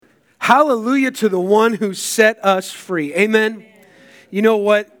Hallelujah to the one who set us free. Amen. You know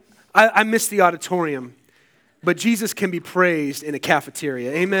what? I miss the auditorium, but Jesus can be praised in a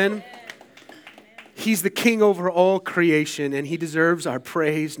cafeteria. Amen. He's the king over all creation, and he deserves our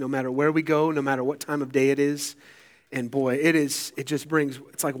praise no matter where we go, no matter what time of day it is. And boy, it's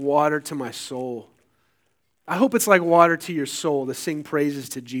like water to my soul. I hope it's like water to your soul to sing praises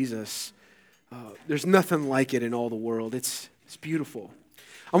to Jesus. There's nothing like it in all the world. It's beautiful.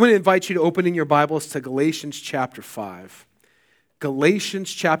 I'm going to invite you to open in your Bibles to Galatians chapter 5.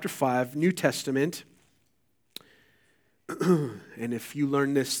 Galatians chapter 5, New Testament. And if you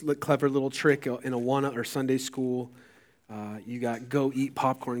learn this clever little trick in Awana or Sunday school, you got go eat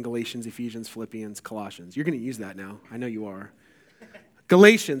popcorn, Galatians, Ephesians, Philippians, Colossians. You're going to use that now. I know you are.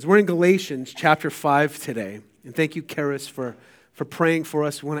 Galatians. We're in Galatians chapter 5 today. And thank you, Karis, for praying for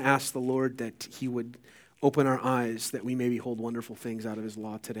us. We want to ask the Lord that he would open our eyes, that we may behold wonderful things out of his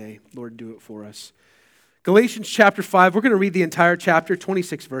law today. Lord, do it for us. Galatians chapter 5, we're going to read the entire chapter,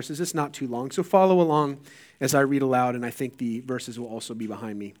 26 verses. It's not too long, so follow along as I read aloud, and I think the verses will also be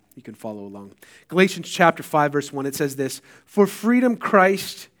behind me. You can follow along. Galatians chapter 5, verse 1, it says this, "For freedom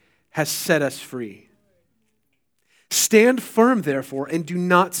Christ has set us free. Stand firm, therefore, and do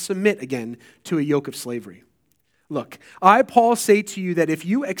not submit again to a yoke of slavery. Look, I, Paul, say to you that if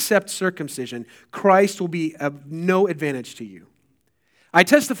you accept circumcision, Christ will be of no advantage to you. I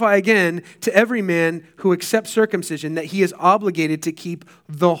testify again to every man who accepts circumcision that he is obligated to keep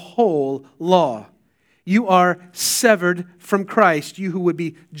the whole law. You are severed from Christ, you who would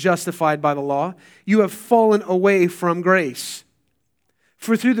be justified by the law. You have fallen away from grace.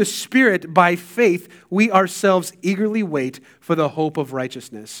 For through the Spirit, by faith, we ourselves eagerly wait for the hope of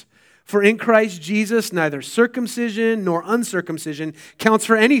righteousness. For in Christ Jesus, neither circumcision nor uncircumcision counts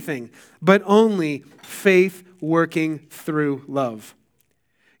for anything, but only faith working through love.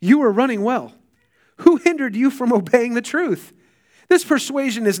 You are running well. Who hindered you from obeying the truth? This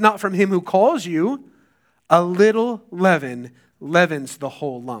persuasion is not from him who calls you. A little leaven leavens the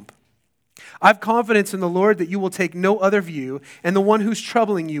whole lump. I have confidence in the Lord that you will take no other view, and the one who's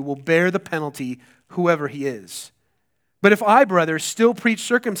troubling you will bear the penalty, whoever he is. But if I, brothers, still preach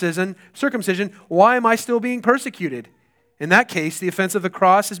circumcision, why am I still being persecuted? In that case, the offense of the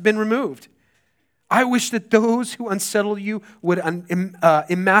cross has been removed. I wish that those who unsettle you would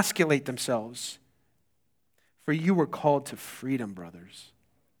emasculate themselves. For you were called to freedom, brothers.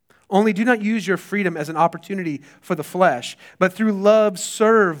 Only do not use your freedom as an opportunity for the flesh, but through love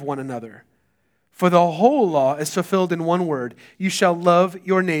serve one another. For the whole law is fulfilled in one word, you shall love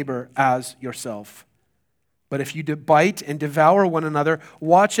your neighbor as yourself. But if you bite and devour one another,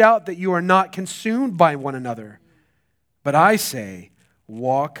 watch out that you are not consumed by one another. But I say,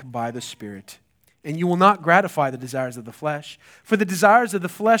 walk by the Spirit, and you will not gratify the desires of the flesh. For the desires of the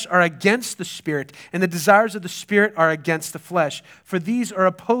flesh are against the Spirit, and the desires of the Spirit are against the flesh. For these are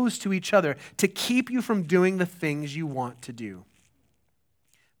opposed to each other to keep you from doing the things you want to do.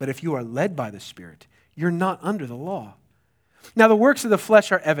 But if you are led by the Spirit, you're not under the law. Now the works of the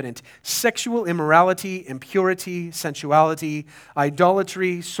flesh are evident: sexual immorality, impurity, sensuality,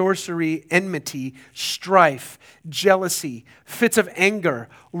 idolatry, sorcery, enmity, strife, jealousy, fits of anger,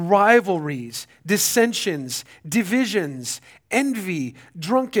 rivalries, dissensions, divisions, envy,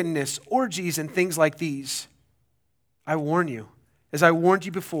 drunkenness, orgies, and things like these. I warn you, as I warned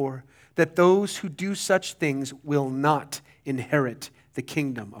you before, that those who do such things will not inherit the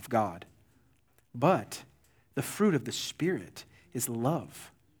kingdom of God. But the fruit of the Spirit is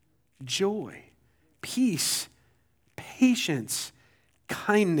love, joy, peace, patience,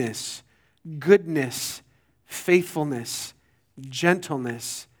 kindness, goodness, faithfulness,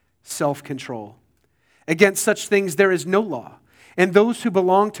 gentleness, self-control. Against such things there is no law. And those who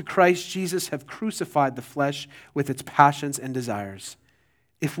belong to Christ Jesus have crucified the flesh with its passions and desires.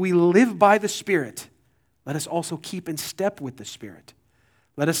 If we live by the Spirit, let us also keep in step with the Spirit.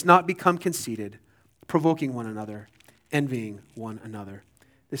 Let us not become conceited, provoking one another, envying one another.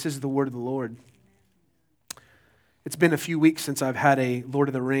 This is the word of the Lord. It's been a few weeks since I've had a Lord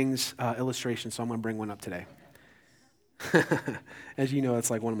of the Rings illustration, so I'm going to bring one up today. As you know, it's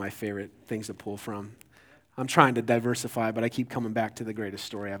like one of my favorite things to pull from. I'm trying to diversify, but I keep coming back to the greatest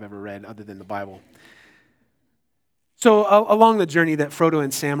story I've ever read other than the Bible. So along the journey that Frodo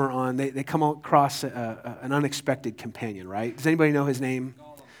and Sam are on, they come across an unexpected companion, right? Does anybody know his name?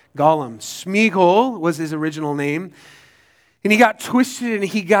 Gollum. Smeagol was his original name. And he got twisted and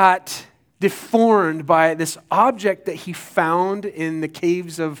he got deformed by this object that he found in the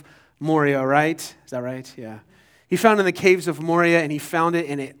caves of Moria, right? Is that right? Yeah. He found in the caves of Moria, and he found it,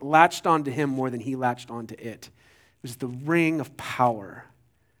 and it latched onto him more than he latched onto it. It was the ring of power.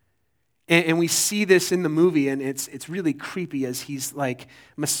 And we see this in the movie, and it's really creepy as he's like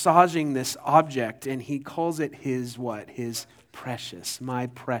massaging this object, and he calls it his what? His precious, my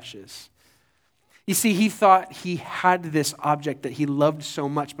precious. You see, he thought he had this object that he loved so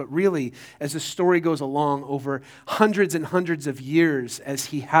much, but really, as the story goes along over hundreds and hundreds of years, as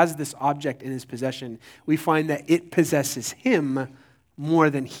he has this object in his possession, we find that it possesses him more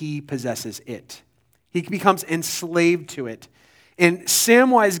than he possesses it. He becomes enslaved to it. And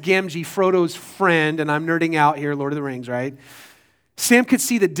Samwise Gamgee, Frodo's friend, and I'm nerding out here, Lord of the Rings, right? Sam could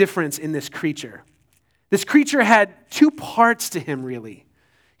see the difference in this creature. This creature had two parts to him, really.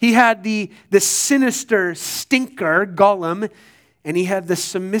 He had the sinister stinker, Gollum, and he had the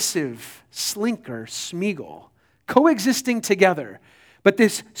submissive slinker, Smeagol, coexisting together. But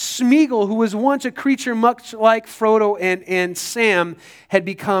this Smeagol, who was once a creature much like Frodo and Sam, had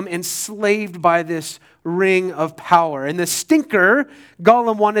become enslaved by this ring of power. And the stinker,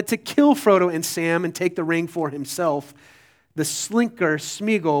 Gollum, wanted to kill Frodo and Sam and take the ring for himself. The slinker,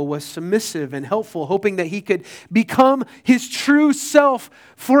 Smeagol, was submissive and helpful, hoping that he could become his true self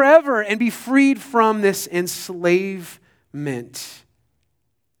forever and be freed from this enslavement.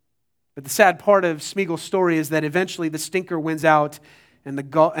 But the sad part of Smeagol's story is that eventually the stinker wins out and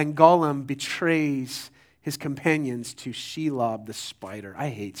Gollum betrays his companions to Shelob the spider. I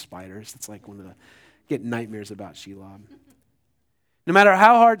hate spiders. It's like get nightmares about Shelob. No matter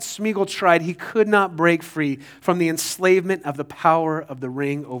how hard Smeagol tried, he could not break free from the enslavement of the power of the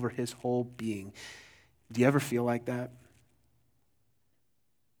ring over his whole being. Do you ever feel like that?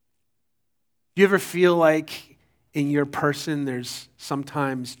 Do you ever feel like in your person there's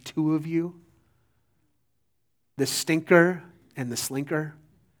sometimes two of you? The stinker and the slinker.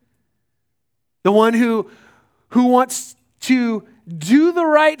 The one who wants to do the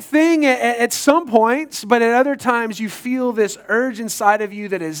right thing at some points, but at other times you feel this urge inside of you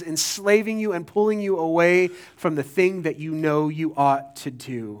that is enslaving you and pulling you away from the thing that you know you ought to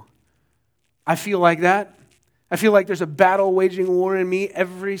do. I feel like that. I feel like there's a battle waging war in me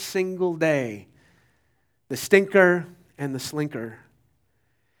every single day. The stinker and the slinker.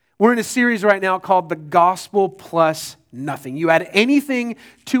 We're in a series right now called The Gospel Plus Nothing. You add anything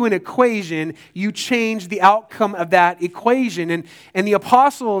to an equation, you change the outcome of that equation. And the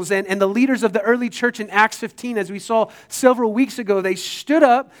apostles and the leaders of the early church in Acts 15, as we saw several weeks ago, they stood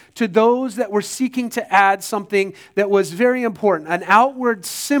up to those that were seeking to add something that was very important, an outward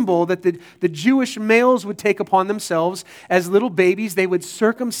symbol that the Jewish males would take upon themselves as little babies. They would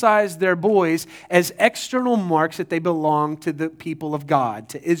circumcise their boys as external marks that they belonged to the people of God,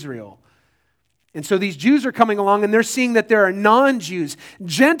 to Israel. And so these Jews are coming along and they're seeing that there are non-Jews,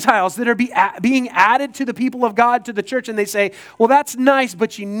 Gentiles that are being added to the people of God, to the church. And they say, well, that's nice,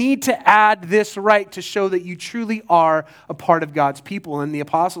 but you need to add this right to show that you truly are a part of God's people. And the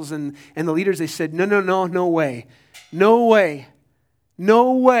apostles and the leaders, they said, no way. No way.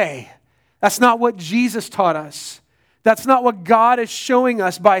 No way. That's not what Jesus taught us. That's not what God is showing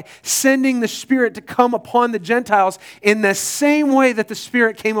us by sending the Spirit to come upon the Gentiles in the same way that the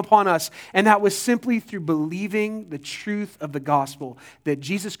Spirit came upon us. And that was simply through believing the truth of the gospel, that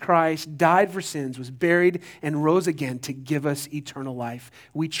Jesus Christ died for sins, was buried, and rose again to give us eternal life.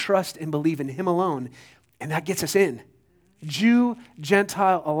 We trust and believe in Him alone, and that gets us in. Jew,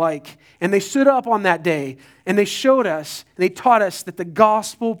 Gentile alike. And they stood up on that day and they showed us, they taught us that the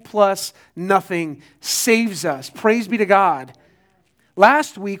gospel plus nothing saves us. Praise be to God.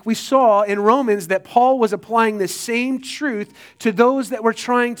 Last week we saw in Romans that Paul was applying the same truth to those that were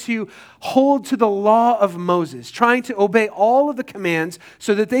trying to hold to the law of Moses, trying to obey all of the commands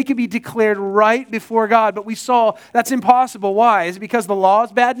so that they could be declared right before God. But we saw that's impossible. Why? Is it because the law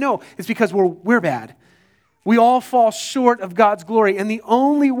is bad? No, it's because we're bad. We all fall short of God's glory, and the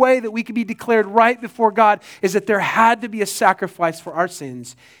only way that we could be declared right before God is that there had to be a sacrifice for our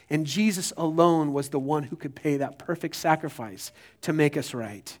sins, and Jesus alone was the one who could pay that perfect sacrifice to make us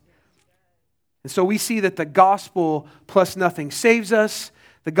right. And so we see that the gospel plus nothing saves us.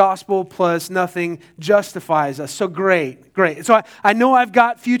 The gospel plus nothing justifies us. So great. So I know I've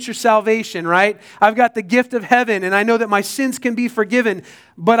got future salvation, right? I've got the gift of heaven, and I know that my sins can be forgiven.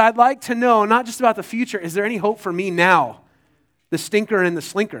 But I'd like to know, not just about the future, is there any hope for me now? The stinker and the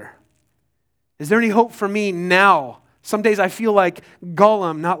slinker. Is there any hope for me now? Some days I feel like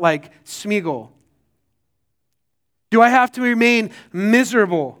Gollum, not like Smeagol. Do I have to remain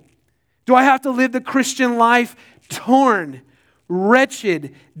miserable? Do I have to live the Christian life torn,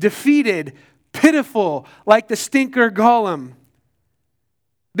 wretched, defeated, pitiful, like the stinker Gollum?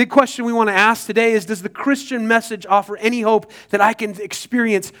 Big question we want to ask today is, does the Christian message offer any hope that I can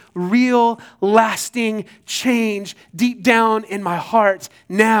experience real, lasting change deep down in my heart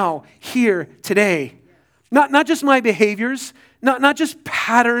now, here, today? Not just my behaviors, not just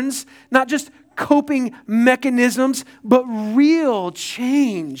patterns, not just coping mechanisms, but real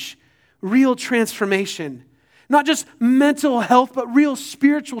change, real transformation. Not just mental health, but real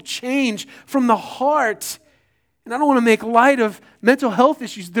spiritual change from the heart. And I don't want to make light of mental health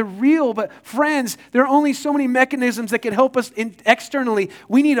issues. They're real, but friends, there are only so many mechanisms that can help us externally.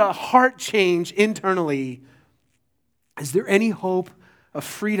 We need a heart change internally. Is there any hope of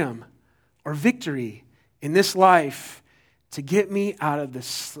freedom or victory in this life to get me out of the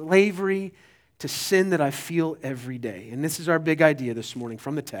slavery to sin that I feel every day? And this is our big idea this morning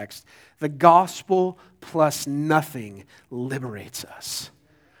from the text. The gospel plus nothing liberates us.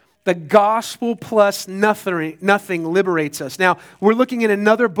 The gospel plus nothing liberates us. Now, we're looking at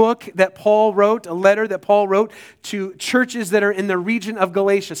another book that Paul wrote, a letter that Paul wrote to churches that are in the region of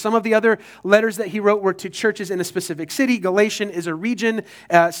Galatia. Some of the other letters that he wrote were to churches in a specific city. Galatian is a region,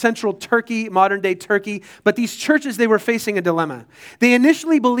 central Turkey, modern-day Turkey. But these churches, they were facing a dilemma. They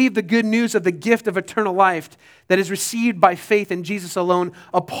initially believed the good news of the gift of eternal life that is received by faith in Jesus alone,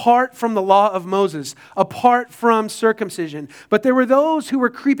 apart from the law of Moses, apart from circumcision. But there were those who were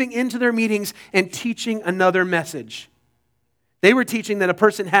creeping into their meetings and teaching another message. They were teaching that a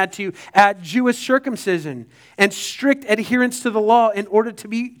person had to add Jewish circumcision and strict adherence to the law in order to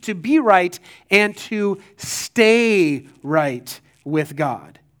be right and to stay right with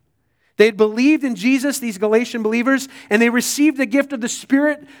God. They had believed in Jesus, these Galatian believers, and they received the gift of the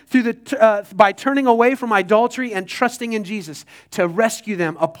Spirit by turning away from idolatry and trusting in Jesus to rescue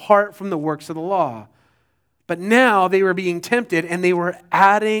them apart from the works of the law. But now they were being tempted and they were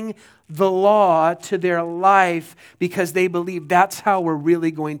adding the law to their life because they believed that's how we're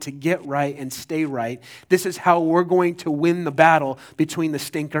really going to get right and stay right. This is how we're going to win the battle between the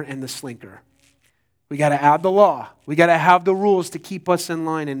stinker and the slinker. We got to add the law. We got to have the rules to keep us in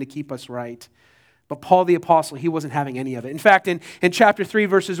line and to keep us right. But Paul the Apostle, he wasn't having any of it. In fact, in chapter 3,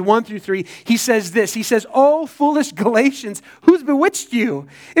 verses 1 through 3, he says this. He says, "Oh, foolish Galatians, who's bewitched you?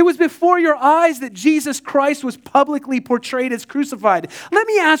 It was before your eyes that Jesus Christ was publicly portrayed as crucified. Let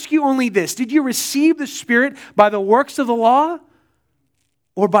me ask you only this. Did you receive the Spirit by the works of the law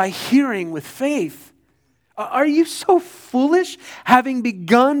or by hearing with faith? Are you so foolish? Having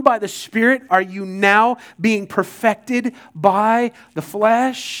begun by the Spirit, are you now being perfected by the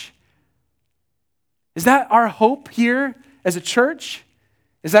flesh?" Is that our hope here as a church?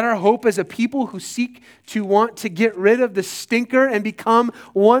 Is that our hope as a people who seek to want to get rid of the stinker and become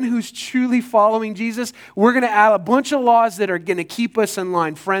one who's truly following Jesus? We're going to add a bunch of laws that are going to keep us in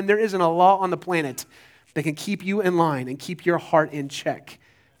line. Friend, there isn't a law on the planet that can keep you in line and keep your heart in check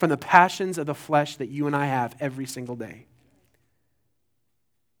from the passions of the flesh that you and I have every single day.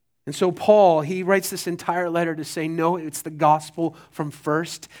 And so Paul, he writes this entire letter to say, no, it's the gospel from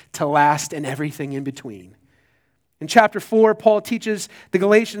first to last and everything in between. In chapter 4, Paul teaches the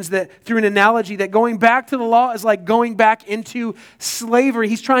Galatians that through an analogy that going back to the law is like going back into slavery.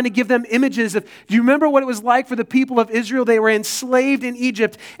 He's trying to give them images of, do you remember what it was like for the people of Israel? They were enslaved in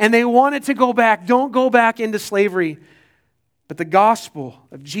Egypt and they wanted to go back. Don't go back into slavery. But the gospel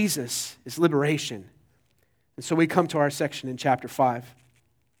of Jesus is liberation. And so we come to our section in chapter 5.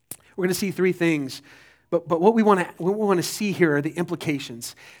 We're going to see three things, but what we want to see here are the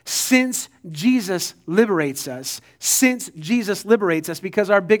implications. Since Jesus liberates us, because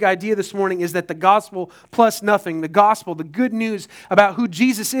our big idea this morning is that the gospel plus nothing, the gospel, the good news about who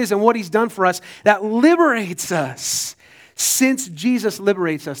Jesus is and what he's done for us, that liberates us. Since Jesus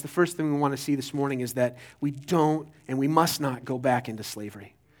liberates us, the first thing we want to see this morning is that we don't and we must not go back into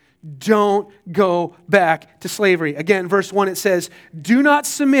slavery. Don't go back to slavery. Again, verse 1, it says, "Do not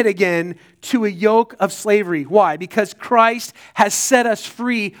submit again to a yoke of slavery." Why? Because Christ has set us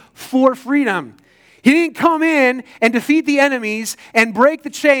free for freedom. He didn't come in and defeat the enemies and break the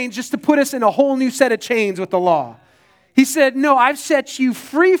chains just to put us in a whole new set of chains with the law. He said, no, I've set you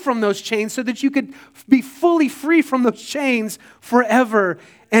free from those chains so that you could be fully free from those chains forever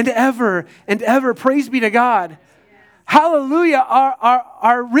and ever and ever. Praise be to God. Hallelujah,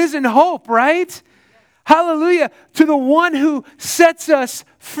 our risen hope, right? Hallelujah to the one who sets us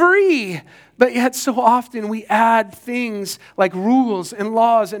free. But yet so often we add things like rules and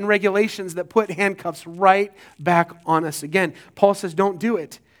laws and regulations that put handcuffs right back on us again. Paul says, don't do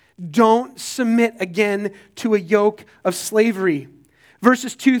it. Don't submit again to a yoke of slavery.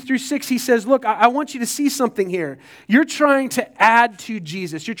 Verses 2-6, he says, look, I want you to see something here. You're trying to add to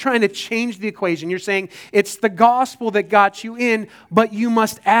Jesus. You're trying to change the equation. You're saying it's the gospel that got you in, but you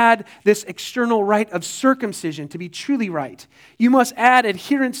must add this external rite of circumcision to be truly right. You must add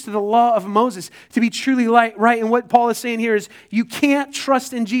adherence to the law of Moses to be truly right. And what Paul is saying here is you can't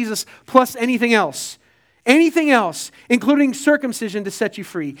trust in Jesus plus anything else. Anything else, including circumcision, to set you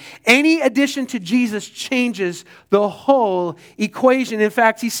free. Any addition to Jesus changes the whole equation. In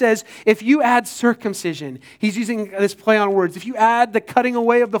fact, he says, if you add circumcision, he's using this play on words, if you add the cutting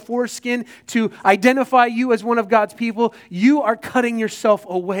away of the foreskin to identify you as one of God's people, you are cutting yourself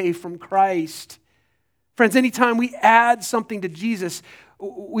away from Christ. Friends, anytime we add something to Jesus,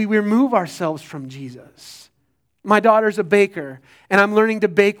 we remove ourselves from Jesus. My daughter's a baker, and I'm learning to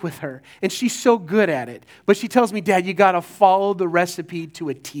bake with her, and she's so good at it. But she tells me, Dad, you got to follow the recipe to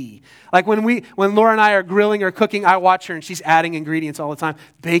a T. Like when Laura and I are grilling or cooking, I watch her, and she's adding ingredients all the time.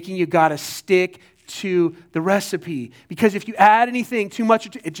 Baking, you got to stick to the recipe, because if you add anything too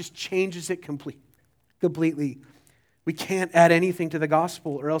much, it just changes it completely. We can't add anything to the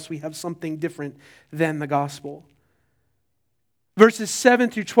gospel, or else we have something different than the gospel. Verses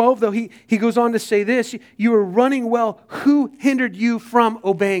 7-12, though, he goes on to say this, you were running well. Who hindered you from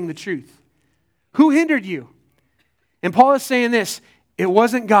obeying the truth? Who hindered you? And Paul is saying this, it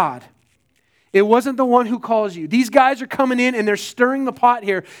wasn't God. It wasn't the one who calls you. These guys are coming in and they're stirring the pot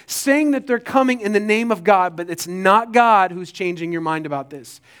here, saying that they're coming in the name of God, but it's not God who's changing your mind about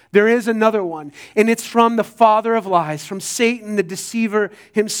this. There is another one, and it's from the father of lies, from Satan, the deceiver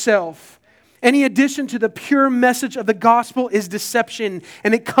himself. Any addition to the pure message of the gospel is deception,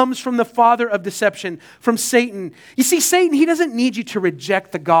 and it comes from the father of deception, from Satan. You see, Satan, he doesn't need you to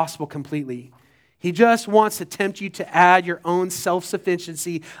reject the gospel completely. He just wants to tempt you to add your own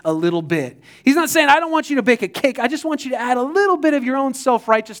self-sufficiency a little bit. He's not saying, I don't want you to bake a cake. I just want you to add a little bit of your own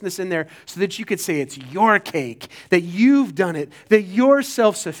self-righteousness in there so that you could say it's your cake, that you've done it, that you're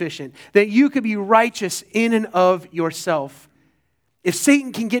self-sufficient, that you could be righteous in and of yourself. If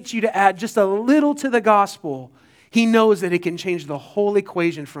Satan can get you to add just a little to the gospel, he knows that it can change the whole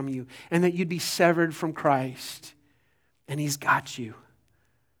equation from you and that you'd be severed from Christ. And he's got you.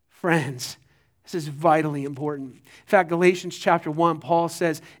 Friends, this is vitally important. In fact, Galatians chapter 1, Paul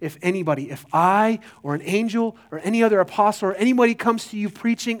says, if I or an angel or any other apostle or anybody comes to you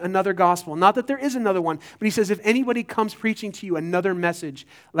preaching another gospel, not that there is another one, but he says, if anybody comes preaching to you another message,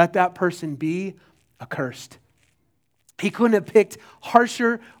 let that person be accursed. He couldn't have picked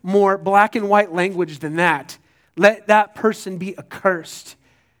harsher, more black and white language than that. Let that person be accursed.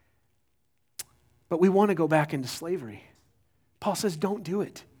 But we want to go back into slavery. Paul says, don't do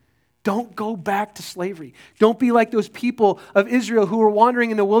it. Don't go back to slavery. Don't be like those people of Israel who were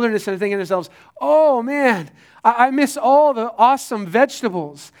wandering in the wilderness and thinking to themselves, oh man, I miss all the awesome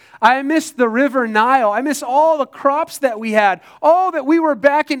vegetables. I miss the river Nile. I miss all the crops that we had. All that we were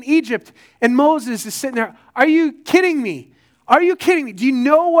back in Egypt. And Moses is sitting there, are you kidding me? Are you kidding me? Do you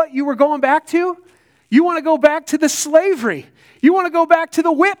know what you were going back to? You want to go back to the slavery. You want to go back to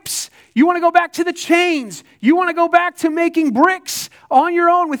the whips. You want to go back to the chains. You want to go back to making bricks on your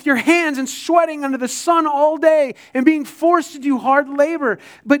own with your hands and sweating under the sun all day and being forced to do hard labor.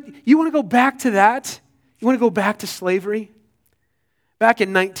 But you want to go back to that? You want to go back to slavery? Back in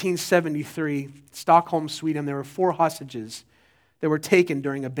 1973, Stockholm, Sweden, there were 4 hostages that were taken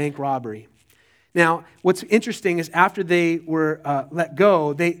during a bank robbery. Now, what's interesting is after they were let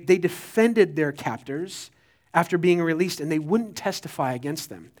go, they defended their captors after being released, and they wouldn't testify against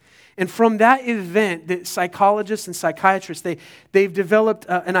them. And from that event, the psychologists and psychiatrists, they've developed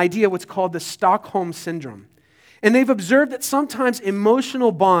an idea, what's called the Stockholm Syndrome. And they've observed that sometimes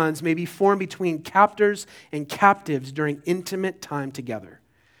emotional bonds may be formed between captors and captives during intimate time together.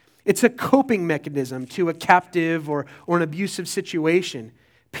 It's a coping mechanism to a captive or an abusive situation.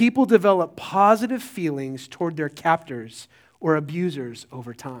 People develop positive feelings toward their captors or abusers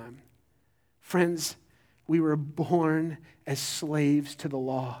over time. Friends, we were born as slaves to the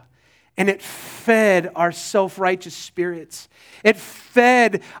law. And it fed our self-righteous spirits. It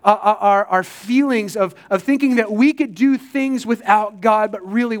fed our feelings of thinking that we could do things without God, but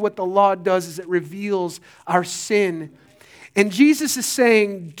really what the law does is it reveals our sin. And Jesus is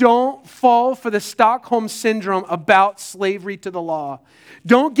saying, don't fall for the Stockholm Syndrome about slavery to the law.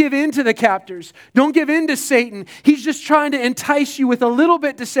 Don't give in to the captors. Don't give in to Satan. He's just trying to entice you with a little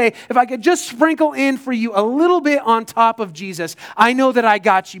bit to say, if I could just sprinkle in for you a little bit on top of Jesus, I know that I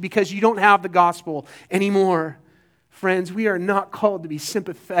got you because you don't have the gospel anymore. Friends, we are not called to be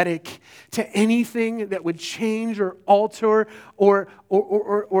sympathetic to anything that would change or alter or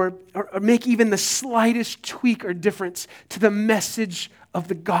make even the slightest tweak or difference to the message of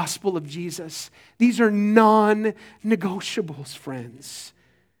the gospel of Jesus. These are non-negotiables, friends.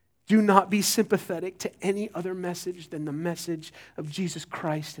 Do not be sympathetic to any other message than the message of Jesus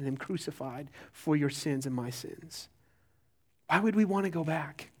Christ and Him crucified for your sins and my sins. Why would we want to go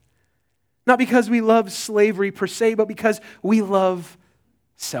back? Not because we love slavery per se, but because we love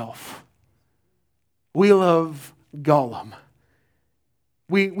self. We love Gollum.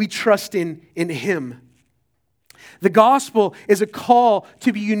 We trust in Him. The gospel is a call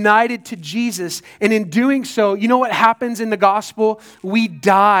to be united to Jesus. And in doing so, you know what happens in the gospel? We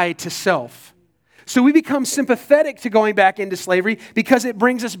die to self. So we become sympathetic to going back into slavery because it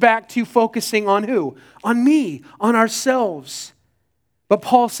brings us back to focusing on who? On me, on ourselves. But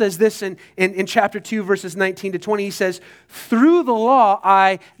Paul says this in chapter 2, verses 19 to 20. He says, through the law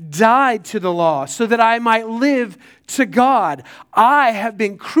I died to the law so that I might live to God. I have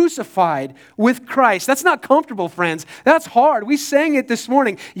been crucified with Christ. That's not comfortable, friends. That's hard. We sang it this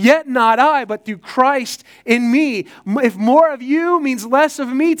morning. Yet not I, but through Christ in me. If more of you means less of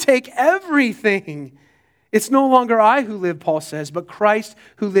me, take everything. It's no longer I who live, Paul says, but Christ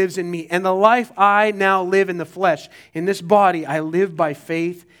who lives in me. And the life I now live in the flesh, in this body, I live by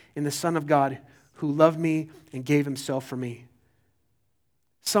faith in the Son of God who loved me and gave Himself for me.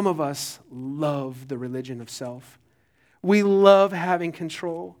 Some of us love the religion of self. We love having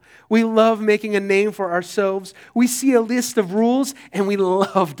control. We love making a name for ourselves. We see a list of rules and we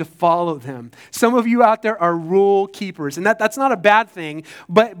love to follow them. Some of you out there are rule keepers, and that's not a bad thing,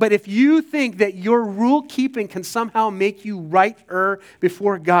 but if you think that your rule keeping can somehow make you righter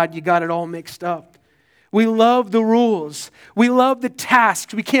before God, you got it all mixed up. We love the rules. We love the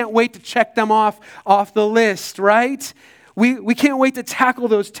tasks. We can't wait to check them off the list, right? We can't wait to tackle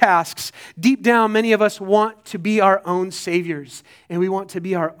those tasks. Deep down, many of us want to be our own saviors, and we want to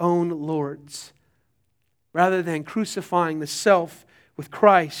be our own lords. Rather than crucifying the self with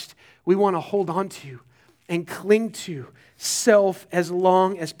Christ, we want to hold on to and cling to self as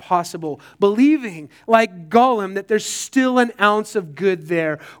long as possible, believing, like Gollum, that there's still an ounce of good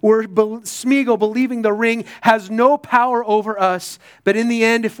there, or Smeagol believing the ring has no power over us, but in the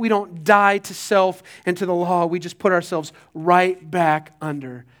end, if we don't die to self and to the law, we just put ourselves right back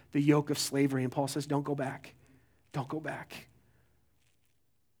under the yoke of slavery. And Paul says, don't go back. Don't go back.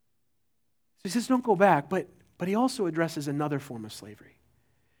 So he says, don't go back, but he also addresses another form of slavery.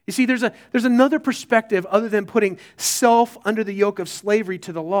 You see, there's another perspective other than putting self under the yoke of slavery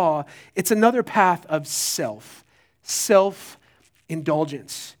to the law. It's another path of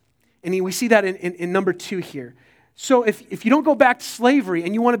self-indulgence. And we see that in number 2 here. So if you don't go back to slavery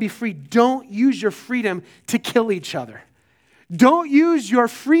and you want to be free, don't use your freedom to kill each other. Don't use your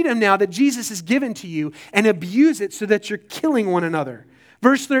freedom now that Jesus has given to you and abuse it so that you're killing one another.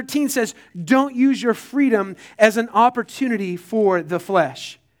 Verse 13 says, don't use your freedom as an opportunity for the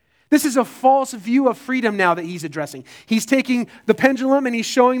flesh. This is a false view of freedom now that he's addressing. He's taking the pendulum and he's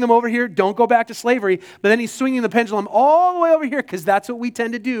showing them over here, don't go back to slavery, but then he's swinging the pendulum all the way over here because that's what we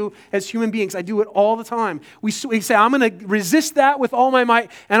tend to do as human beings. I do it all the time. We say, I'm going to resist that with all my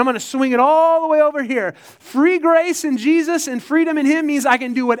might and I'm going to swing it all the way over here. Free grace in Jesus and freedom in Him means I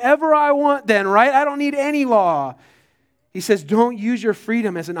can do whatever I want then, right? I don't need any law. He says, don't use your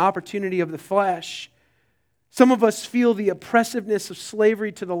freedom as an opportunity of the flesh. Some of us feel the oppressiveness of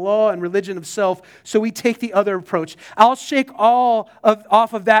slavery to the law and religion of self, so we take the other approach. I'll shake off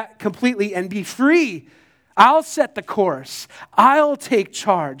of that completely and be free. I'll set the course. I'll take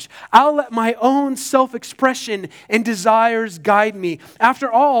charge. I'll let my own self-expression and desires guide me. After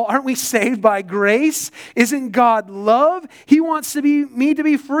all, aren't we saved by grace? Isn't God love? He wants me to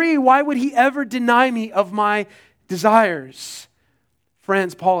be free. Why would He ever deny me of my desires?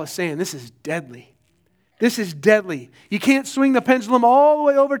 Friends, Paul is saying this is deadly. This is deadly. You can't swing the pendulum all the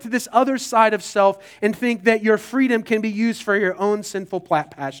way over to this other side of self and think that your freedom can be used for your own sinful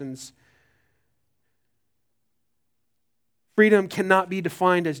passions. Freedom cannot be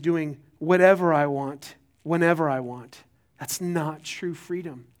defined as doing whatever I want, whenever I want. That's not true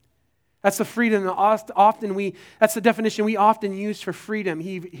freedom. That's the freedom that that's the definition we often use for freedom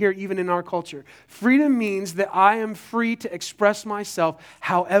here, even in our culture. Freedom means that I am free to express myself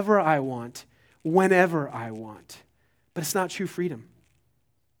however I want, whenever I want. But it's not true freedom.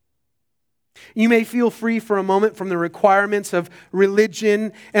 You may feel free for a moment from the requirements of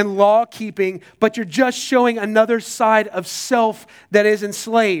religion and law keeping, but you're just showing another side of self that is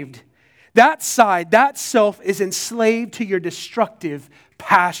enslaved. That side, that self is enslaved to your destructive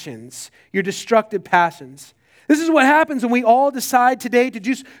passions. Your destructive passions. This is what happens when we all decide today to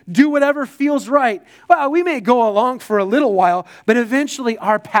just do whatever feels right. Well, we may go along for a little while, but eventually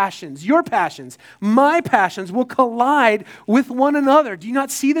our passions, your passions, my passions will collide with one another. Do you not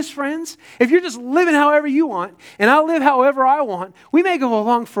see this, friends? If you're just living however you want, and I live however I want, we may go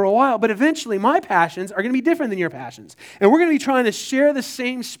along for a while, but eventually my passions are going to be different than your passions. And we're going to be trying to share the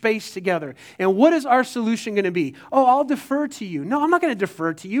same space together. And what is our solution going to be? Oh, I'll defer to you. No, I'm not going to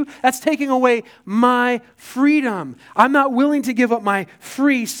defer to you. That's taking away my freedom. I'm not willing to give up my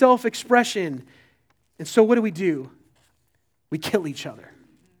free self-expression. And so what do? We kill each other.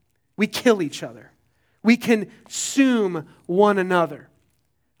 We kill each other. We consume one another.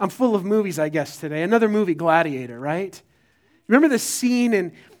 I'm full of movies, I guess, today. Another movie, Gladiator, right? Remember the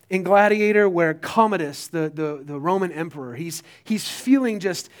scene in Gladiator where Commodus, the Roman emperor, he's feeling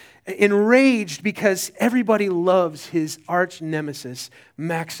just enraged because everybody loves his arch nemesis,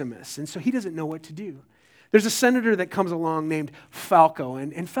 Maximus. And so he doesn't know what to do. There's a senator that comes along named Falco,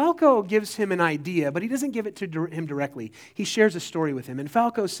 and Falco gives him an idea, but he doesn't give it to him directly. He shares a story with him, and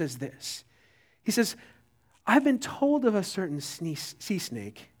Falco says this. He says, I've been told of a certain sea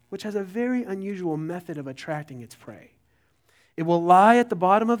snake, which has a very unusual method of attracting its prey. It will lie at the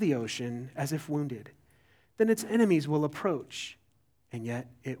bottom of the ocean as if wounded. Then its enemies will approach, and yet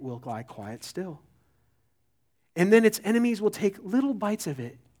it will lie quiet still. And then its enemies will take little bites of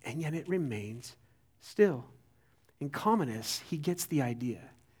it, and yet it remains still. In Commodus, he gets the idea.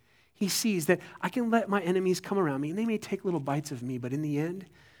 He sees that I can let my enemies come around me, and they may take little bites of me, but in the end,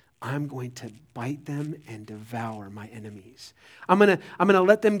 I'm going to bite them and devour my enemies. I'm going to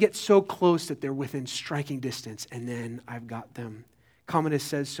let them get so close that they're within striking distance, and then I've got them. Commodus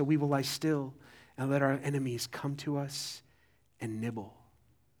says, so we will lie still and let our enemies come to us and nibble.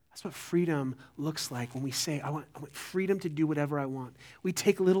 That's what freedom looks like when we say, I want freedom to do whatever I want. We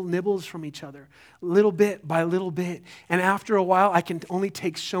take little nibbles from each other, little bit by little bit. And after a while, I can only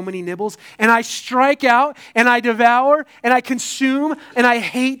take so many nibbles. And I strike out, and I devour, and I consume, and I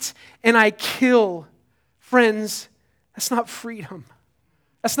hate, and I kill. Friends, that's not freedom.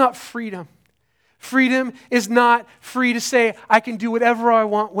 That's not freedom. Freedom is not free to say, I can do whatever I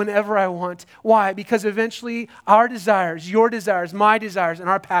want, whenever I want. Why? Because eventually our desires, your desires, my desires, and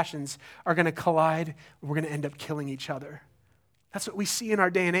our passions are going to collide. We're going to end up killing each other. That's what we see in our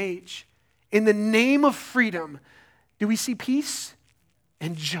day and age. In the name of freedom, do we see peace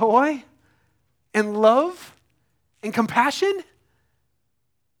and joy and love and compassion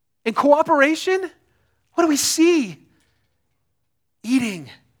and cooperation? What do we see?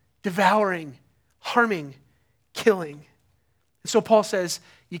 Eating, devouring, harming, killing. And so Paul says,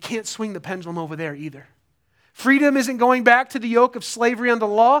 you can't swing the pendulum over there either. Freedom isn't going back to the yoke of slavery under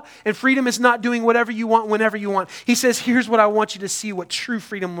the law, and freedom is not doing whatever you want whenever you want. He says, here's what I want you to see what true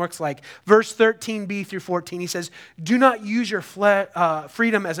freedom looks like. Verse 13b through 14, he says, do not use your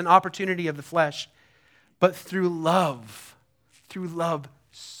freedom as an opportunity of the flesh, but through love,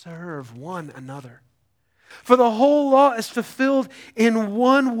 serve one another. For the whole law is fulfilled in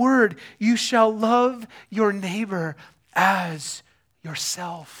one word. You shall love your neighbor as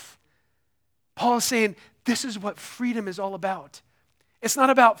yourself. Paul is saying this is what freedom is all about. It's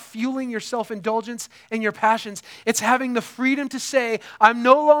not about fueling your self-indulgence and your passions. It's having the freedom to say, I'm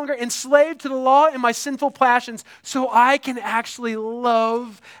no longer enslaved to the law and my sinful passions, so I can actually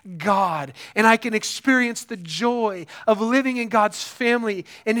love God. And I can experience the joy of living in God's family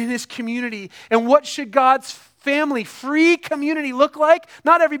and in His community. And what should God's family, free community look like?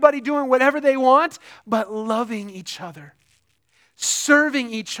 Not everybody doing whatever they want, but loving each other, serving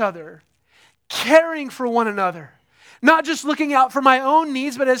each other, caring for one another. Not just looking out for my own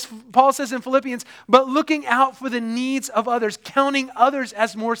needs, but as Paul says in Philippians, but looking out for the needs of others, counting others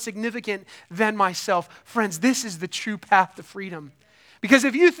as more significant than myself. Friends, this is the true path to freedom. Because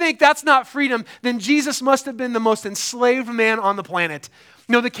if you think that's not freedom, then Jesus must have been the most enslaved man on the planet.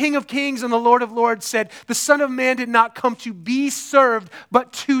 You know, the King of Kings and the Lord of Lords said, the Son of Man did not come to be served,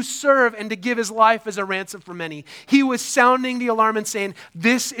 but to serve and to give his life as a ransom for many. He was sounding the alarm and saying,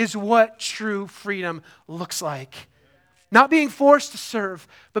 this is what true freedom looks like. Not being forced to serve,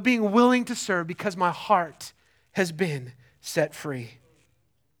 but being willing to serve because my heart has been set free.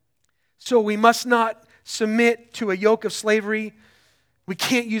 So we must not submit to a yoke of slavery. We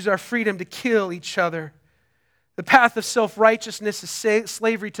can't use our freedom to kill each other. The path of self-righteousness is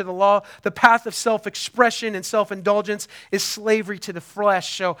slavery to the law. The path of self-expression and self-indulgence is slavery to the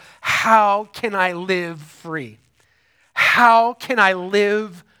flesh. So how can I live free? How can I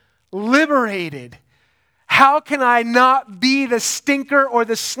live liberated? How can I not be the stinker or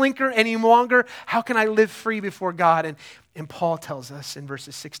the slinker any longer? How can I live free before God? And Paul tells us in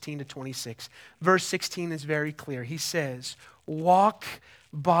verses 16 to 26. Verse 16 is very clear. He says, walk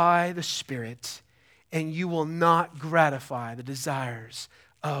by the Spirit, and you will not gratify the desires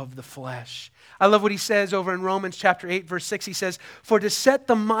of the flesh. I love what he says over in Romans chapter 8, verse 6. He says, for to set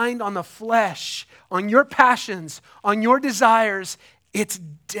the mind on the flesh, on your passions, on your desires, it's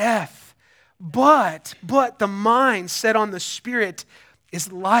death. But the mind set on the Spirit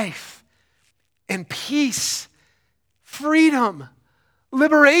is life and peace, freedom,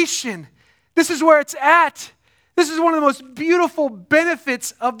 liberation. This is where it's at. This is one of the most beautiful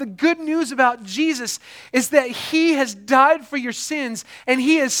benefits of the good news about Jesus is that he has died for your sins and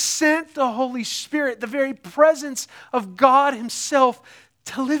he has sent the Holy Spirit, the very presence of God himself,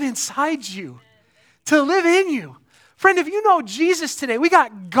 to live inside you, to live in you. Friend, if you know Jesus today, we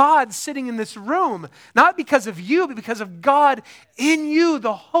got God sitting in this room, not because of you, but because of God in you,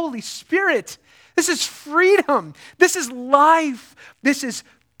 the Holy Spirit. This is freedom. This is life. This is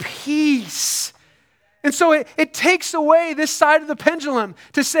peace. And so it takes away this side of the pendulum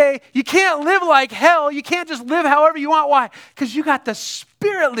to say, you can't live like hell. You can't just live however you want. Why? Because you got the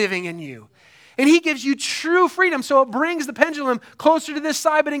Spirit living in you. And he gives you true freedom. So it brings the pendulum closer to this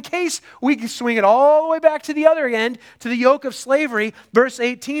side. But in case we can swing it all the way back to the other end, to the yoke of slavery, verse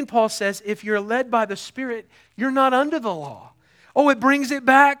 18, Paul says, if you're led by the Spirit, you're not under the law. Oh, it brings it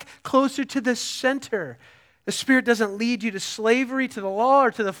back closer to the center. The Spirit doesn't lead you to slavery, to the law,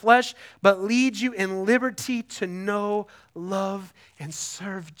 or to the flesh, but leads you in liberty to know, love, and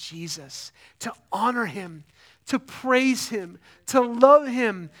serve Jesus, to honor him, to praise him, to love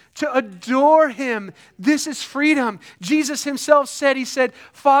him, to adore him. This is freedom. Jesus himself said, he said,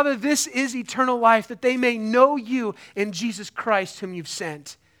 Father, this is eternal life, that they may know you in Jesus Christ whom you've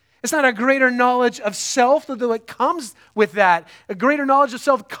sent. It's not a greater knowledge of self, although it comes with that. A greater knowledge of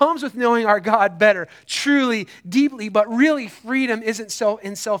self comes with knowing our God better, truly, deeply. But really, freedom isn't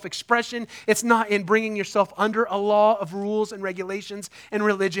in self-expression. It's not in bringing yourself under a law of rules and regulations and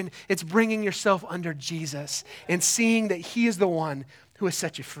religion. It's bringing yourself under Jesus and seeing that he is the one who has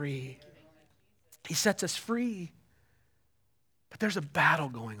set you free. He sets us free. But there's a battle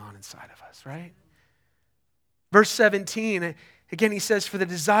going on inside of us, right? Verse 17, again, he says, for the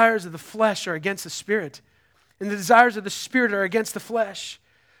desires of the flesh are against the Spirit, and the desires of the Spirit are against the flesh.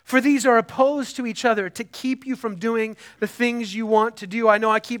 For these are opposed to each other to keep you from doing the things you want to do. I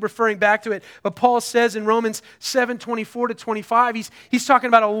know I keep referring back to it, but Paul says in Romans 7:24 to 25, he's talking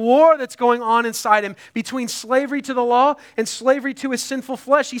about a war that's going on inside him between slavery to the law and slavery to his sinful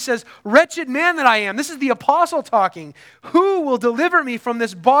flesh. He says, wretched man that I am. This is the apostle talking. Who will deliver me from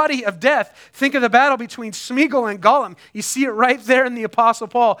this body of death? Think of the battle between Smeagol and Gollum. You see it right there in the apostle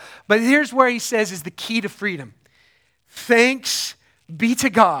Paul. But here's where he says is the key to freedom. Thanks be to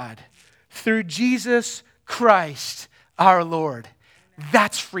God through Jesus Christ our Lord.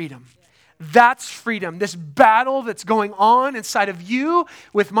 That's freedom. That's freedom. This battle that's going on inside of you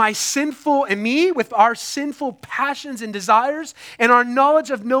with my sinful and me, with our sinful passions and desires, and our knowledge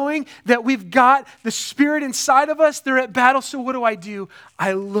of knowing that we've got the Spirit inside of us, they're at battle. So what do?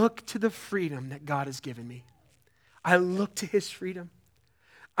 I look to the freedom that God has given me. I look to his freedom.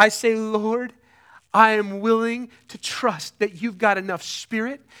 I say, Lord, I am willing to trust that you've got enough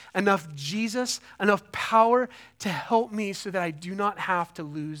Spirit, enough Jesus, enough power to help me so that I do not have to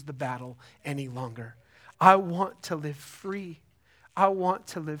lose the battle any longer. I want to live free. I want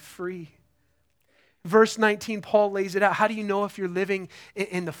to live free. Verse 19, Paul lays it out. How do you know if you're living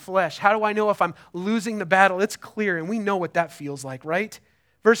in the flesh? How do I know if I'm losing the battle? It's clear, and we know what that feels like, right?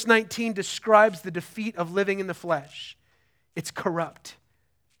 Verse 19 describes the defeat of living in the flesh. It's corrupt.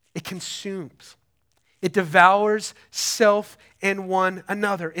 It consumes. It devours self and one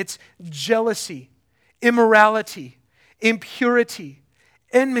another. It's jealousy, immorality, impurity,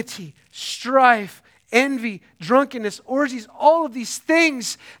 enmity, strife, envy, drunkenness, orgies, all of these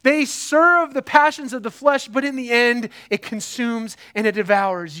things, they serve the passions of the flesh, but in the end, it consumes and it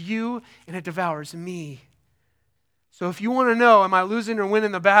devours you and it devours me. So if you want to know, am I losing or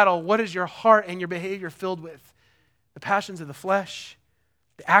winning the battle, what is your heart and your behavior filled with? The passions of the flesh,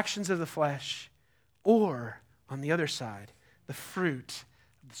 the actions of the flesh, or, on the other side, the fruit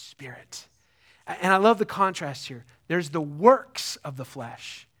of the Spirit. And I love the contrast here. There's the works of the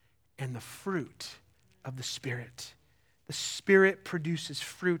flesh and the fruit of the Spirit. The Spirit produces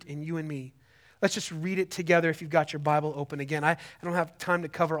fruit in you and me. Let's just read it together if you've got your Bible open again. I don't have time to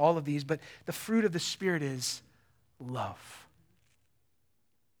cover all of these, but the fruit of the Spirit is love.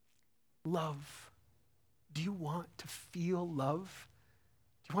 Love. Do you want to feel love?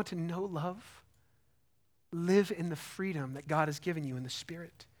 Do you want to know love? live in the freedom that God has given you in the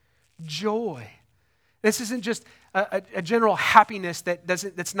Spirit. Joy. This isn't just a general happiness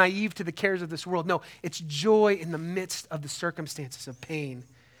that's naive to the cares of this world. No, it's joy in the midst of the circumstances of pain.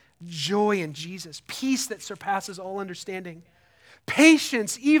 Joy in Jesus. Peace that surpasses all understanding.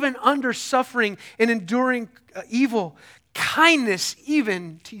 Patience even under suffering and enduring evil. Kindness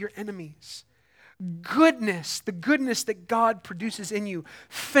even to your enemies. Goodness, the goodness that God produces in you,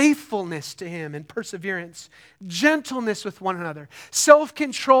 faithfulness to Him and perseverance, gentleness with one another,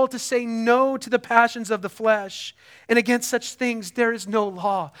 self-control to say no to the passions of the flesh. And against such things, there is no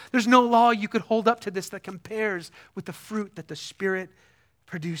law. There's no law you could hold up to this that compares with the fruit that the Spirit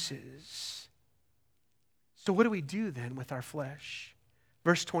produces. So what do we do then with our flesh?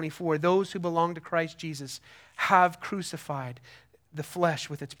 Verse 24, those who belong to Christ Jesus have crucified the flesh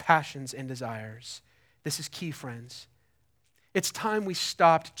with its passions and desires. This is key, friends. It's time we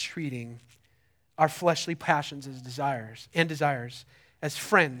stopped treating our fleshly passions as desires as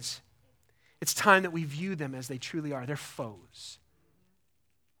friends. It's time that we view them as they truly are. They're foes.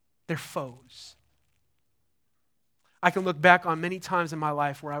 They're foes. I can look back on many times in my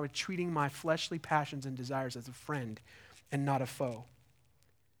life where I was treating my fleshly passions and desires as a friend and not a foe.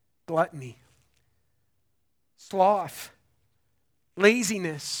 Gluttony, sloth,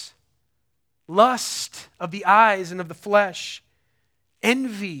 laziness, lust of the eyes and of the flesh,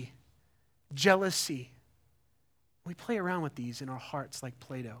 envy, jealousy. We play around with these in our hearts like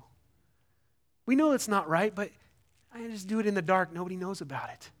Play-Doh. We know it's not right, but I just do it in the dark. Nobody knows about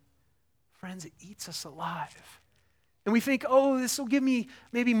it. Friends, it eats us alive. And we think, oh, this will give me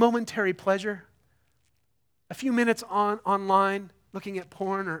maybe momentary pleasure. A few minutes online looking at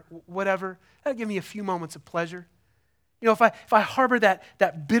porn or whatever, that'll give me a few moments of pleasure. You know, if I harbor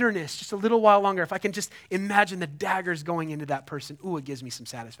that bitterness just a little while longer, if I can just imagine the daggers going into that person, ooh, it gives me some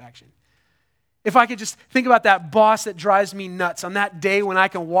satisfaction. If I could just think about that boss that drives me nuts on that day when I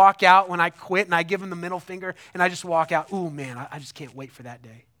can walk out, when I quit and I give him the middle finger and I just walk out, ooh, man, I just can't wait for that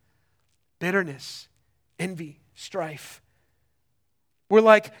day. Bitterness, envy, strife. We're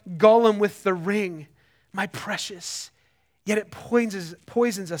like Gollum with the ring, my precious, yet it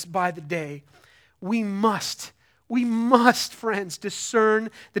poisons us by the day. We must, friends, discern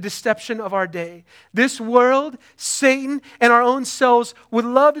the deception of our day. This world, Satan, and our own selves would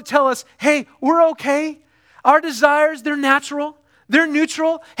love to tell us, hey, we're okay. Our desires, they're natural. They're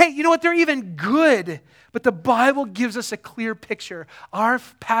neutral. Hey, you know what? They're even good. But the Bible gives us a clear picture. Our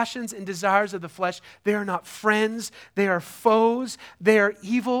passions and desires of the flesh, they are not friends. They are foes. They are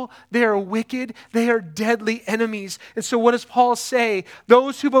evil. They are wicked. They are deadly enemies. And so what does Paul say?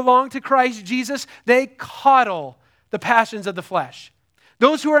 Those who belong to Christ Jesus, they coddle the passions of the flesh.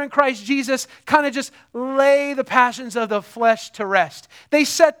 Those who are in Christ Jesus kind of just lay the passions of the flesh to rest. They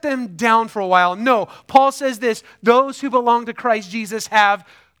set them down for a while. No, Paul says this, those who belong to Christ Jesus have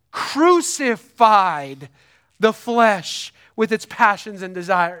crucified the flesh with its passions and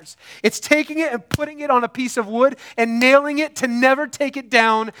desires. It's taking it and putting it on a piece of wood and nailing it to never take it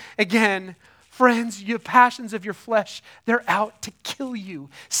down again. Friends, your passions of your flesh, they're out to kill you.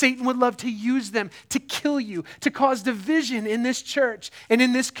 Satan would love to use them to kill you, to cause division in this church and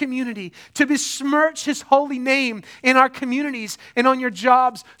in this community, to besmirch His holy name in our communities and on your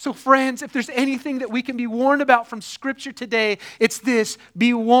jobs. So friends, if there's anything that we can be warned about from Scripture today, it's this: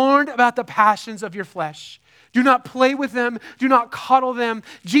 be warned about the passions of your flesh. Do not play with them. Do not coddle them.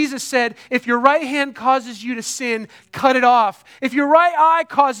 Jesus said, if your right hand causes you to sin, cut it off. If your right eye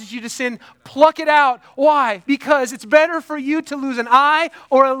causes you to sin, pluck it out. Why? Because it's better for you to lose an eye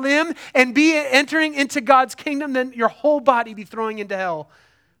or a limb and be entering into God's kingdom than your whole body be throwing into hell.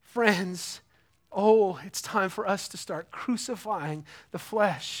 Friends, it's time for us to start crucifying the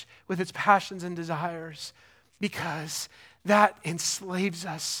flesh with its passions and desires, because that enslaves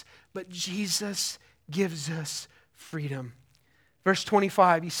us. But Jesus gives us freedom. Verse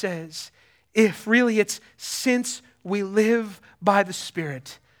 25, he says, since we live by the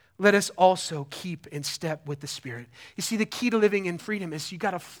Spirit, let us also keep in step with the Spirit. You see, the key to living in freedom is you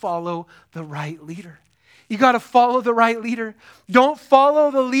got to follow the right leader. You got to follow the right leader. Don't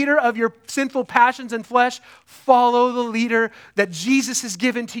follow the leader of your sinful passions and flesh. Follow the leader that Jesus has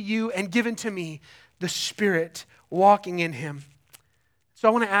given to you and given to me, the Spirit, walking in Him. So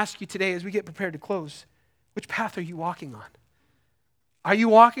I want to ask you today, as we get prepared to close, which path are you walking on? Are you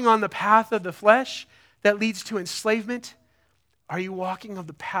walking on the path of the flesh that leads to enslavement? Are you walking on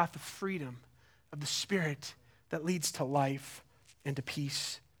the path of freedom, of the Spirit that leads to life and to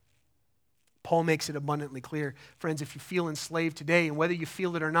peace? Paul makes it abundantly clear. Friends, if you feel enslaved today, and whether you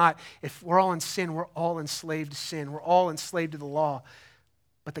feel it or not, if we're all in sin, we're all enslaved to sin. We're all enslaved to the law.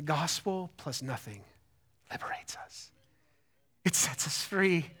 But the gospel plus nothing liberates us. It sets us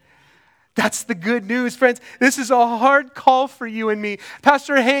free. That's the good news, friends. This is a hard call for you and me.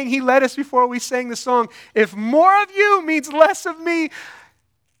 Pastor Hang, he led us before we sang the song. If more of you means less of me,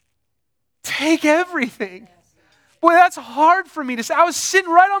 take everything. Boy, that's hard for me to say. I was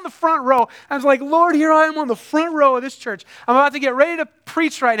sitting right on the front row. I was like, Lord, here I am on the front row of this church. I'm about to get ready to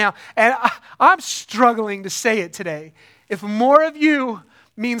preach right now. And I'm struggling to say it today. If more of you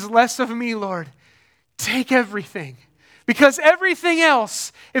means less of me, Lord, take everything. Because everything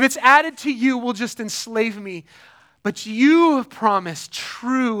else, if it's added to you, will just enslave me. But you have promised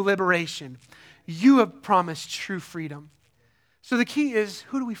true liberation. You have promised true freedom. So the key is,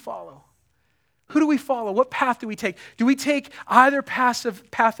 who do we follow? Who do we follow? What path do we take? Do we take either path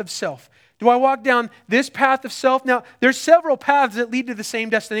of self? Do I walk down this path of self? Now, there's several paths that lead to the same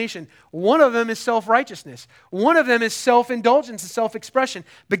destination. One of them is self-righteousness. One of them is self-indulgence and self-expression.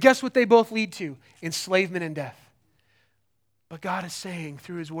 But guess what they both lead to? Enslavement and death. But God is saying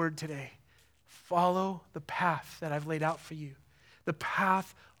through His word today, follow the path that I've laid out for you. The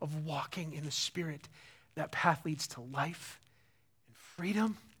path of walking in the Spirit. That path leads to life and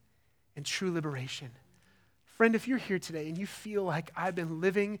freedom and true liberation. Friend, if you're here today and you feel like I've been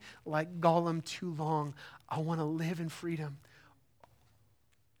living like Gollum too long, I want to live in freedom.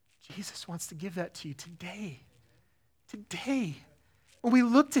 Jesus wants to give that to you today. Today. When we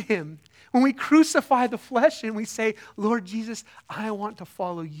look to Him, when we crucify the flesh and we say, Lord Jesus, I want to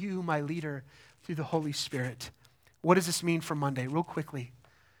follow you, my leader, through the Holy Spirit. What does this mean for Monday? Real quickly.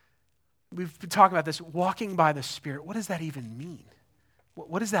 We've been talking about this, walking by the Spirit. What does that even mean?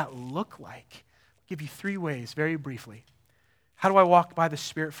 What does that look like? I'll give you 3 ways, very briefly. How do I walk by the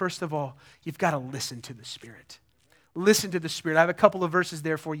Spirit? First of all, you've got to listen to the Spirit. Listen to the Spirit. I have a couple of verses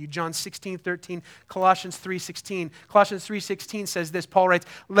there for you. John 16:13, Colossians 3:16. Colossians 3:16 says this, Paul writes,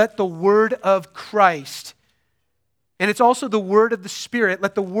 let the word of Christ, and it's also the word of the Spirit,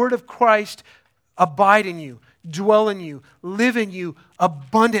 let the word of Christ abide in you, dwell in you, live in you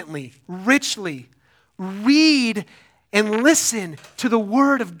abundantly, richly. Read and listen to the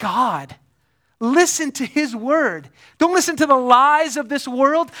word of God. Listen to His word. Don't listen to the lies of this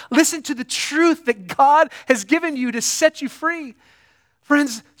world. Listen to the truth that God has given you to set you free.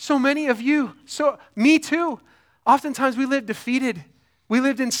 Friends, so many of you, so me too, oftentimes we live defeated. We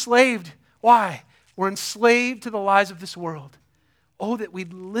lived enslaved. Why? We're enslaved to the lies of this world. Oh, that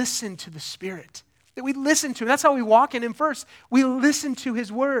we'd listen to the Spirit. That we'd listen to Him. That's how we walk in Him first. We listen to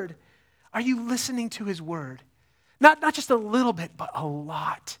His word. Are you listening to His word? Not just a little bit, but a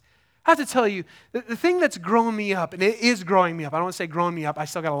lot. I have to tell you, the thing that's growing me up, and it is growing me up, I don't want to say growing me up, I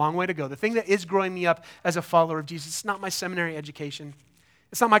still got a long way to go. The thing that is growing me up as a follower of Jesus, it's not my seminary education.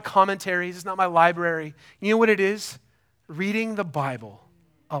 It's not my commentaries. It's not my library. You know what it is? Reading the Bible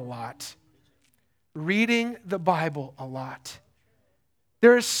a lot. Reading the Bible a lot.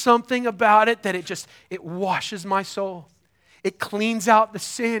 There is something about it that it washes my soul. It cleans out the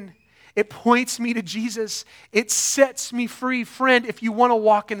sin. It points me to Jesus. It sets me free. Friend, if you want to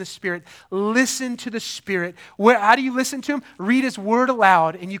walk in the Spirit, listen to the Spirit. How do you listen to Him? Read His word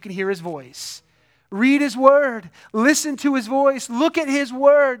aloud and you can hear His voice. Read His word. Listen to His voice. Look at His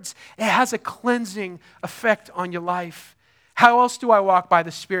words. It has a cleansing effect on your life. How else do I walk by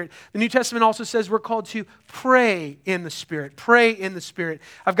the Spirit? The New Testament also says we're called to pray in the Spirit. Pray in the Spirit.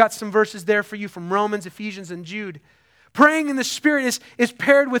 I've got some verses there for you from Romans, Ephesians, and Jude. Praying in the Spirit is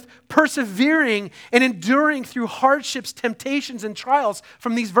paired with persevering and enduring through hardships, temptations, and trials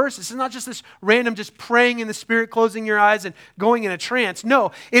from these verses. It's not just this random just praying in the Spirit, closing your eyes and going in a trance.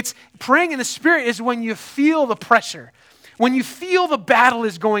 No, it's praying in the Spirit is when you feel the pressure, when you feel the battle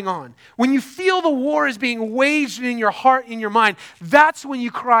is going on, when you feel the war is being waged in your heart, in your mind, that's when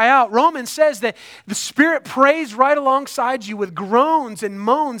you cry out. Romans says that the Spirit prays right alongside you with groans and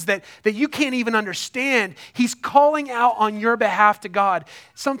moans that you can't even understand. He's calling out on your behalf to God.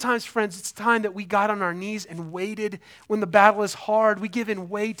 Sometimes, friends, it's time that we got on our knees and waited when the battle is hard. We give in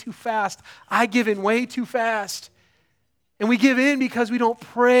way too fast. I give in way too fast. And we give in because we don't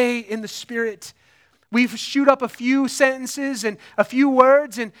pray in the Spirit. We shoot up a few sentences and a few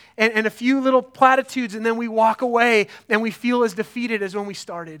words and a few little platitudes, and then we walk away and we feel as defeated as when we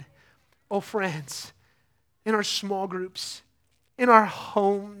started. Oh, friends, in our small groups, in our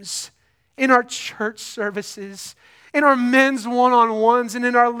homes, in our church services, in our men's one-on-ones, and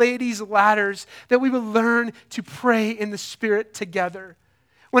in our ladies' ladders, that we would learn to pray in the Spirit together.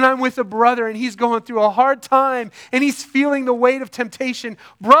 When I'm with a brother and he's going through a hard time and he's feeling the weight of temptation,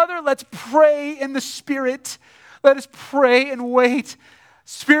 brother, let's pray in the Spirit. Let us pray and wait.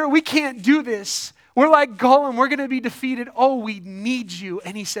 Spirit, we can't do this. We're like Gollum. We're going to be defeated. Oh, we need you.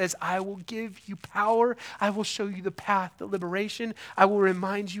 And he says, I will give you power. I will show you the path to liberation. I will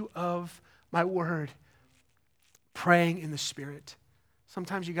remind you of my word. Praying in the Spirit.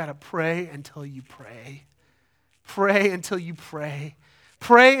 Sometimes you got to pray until you pray. Pray until you pray.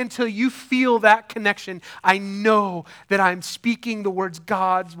 Pray until you feel that connection. I know that I'm speaking the words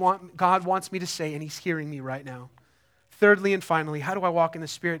God wants me to say, and he's hearing me right now. Thirdly and finally, how do I walk in the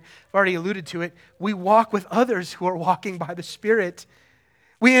Spirit? I've already alluded to it. We walk with others who are walking by the Spirit.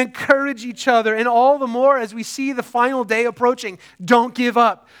 We encourage each other, and all the more as we see the final day approaching. Don't give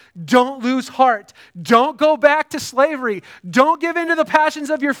up. Don't lose heart. Don't go back to slavery. Don't give in to the passions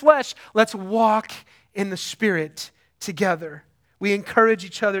of your flesh. Let's walk in the Spirit together. We encourage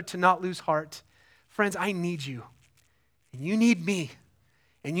each other to not lose heart. Friends, I need you, and you need me.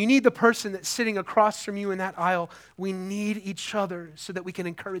 And you need the person that's sitting across from you in that aisle. We need each other so that we can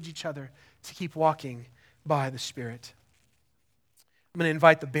encourage each other to keep walking by the Spirit. I'm going to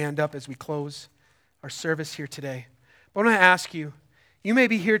invite the band up as we close our service here today. But I want to ask you, you may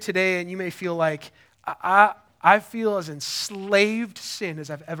be here today and you may feel like, I feel as enslaved to sin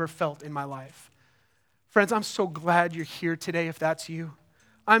as I've ever felt in my life. Friends, I'm so glad you're here today if that's you.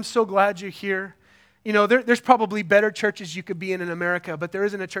 I'm so glad you're here. You know, there's probably better churches you could be in America, but there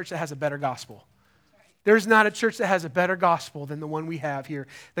isn't a church that has a better gospel. There's not a church that has a better gospel than the one we have here,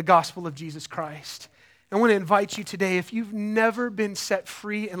 the gospel of Jesus Christ. I want to invite you today, if you've never been set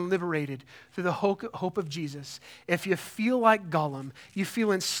free and liberated through the hope of Jesus, if you feel like Gollum, you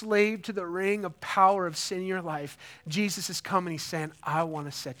feel enslaved to the ring of power of sin in your life, Jesus is coming, he's saying, I want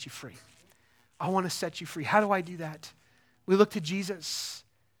to set you free. I want to set you free. How do I do that? We look to Jesus.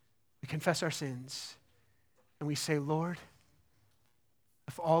 We confess our sins, and we say, Lord,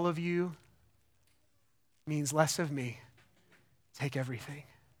 if all of you means less of me, take everything.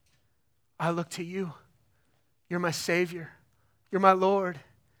 I look to you. You're my Savior. You're my Lord.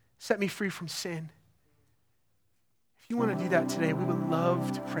 Set me free from sin. If you want to do that today, we would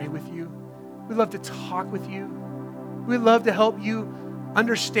love to pray with you. We'd love to talk with you. We'd love to help you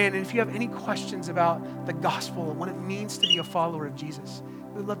understand. And if you have any questions about the gospel and what it means to be a follower of Jesus,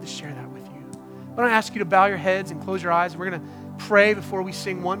 we'd love to share that with you. But I ask you to bow your heads and close your eyes. We're going to pray before we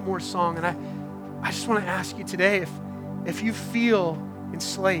sing one more song. And I just want to ask you today, if you feel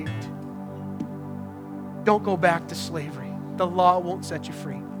enslaved, don't go back to slavery. The law won't set you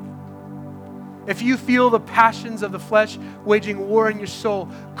free. If you feel the passions of the flesh waging war in your soul,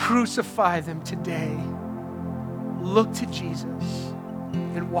 crucify them today. Look to Jesus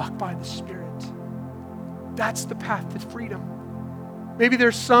and walk by the Spirit. That's the path to freedom. Maybe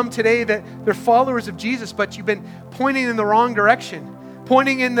there's some today that they're followers of Jesus, but you've been pointing in the wrong direction,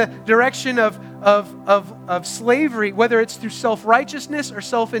 pointing in the direction of slavery, whether it's through self-righteousness or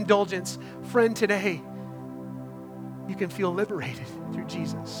self-indulgence. Friend, today, you can feel liberated through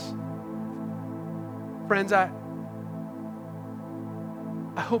Jesus. Friends, I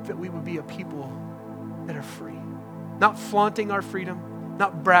hope that we would be a people that are free, not flaunting our freedom,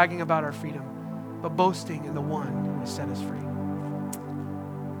 not bragging about our freedom, but boasting in the one who has set us free.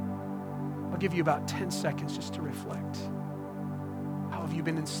 I'll give you about 10 seconds just to reflect. How have you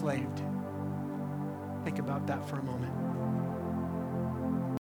been enslaved? Think about that for a moment.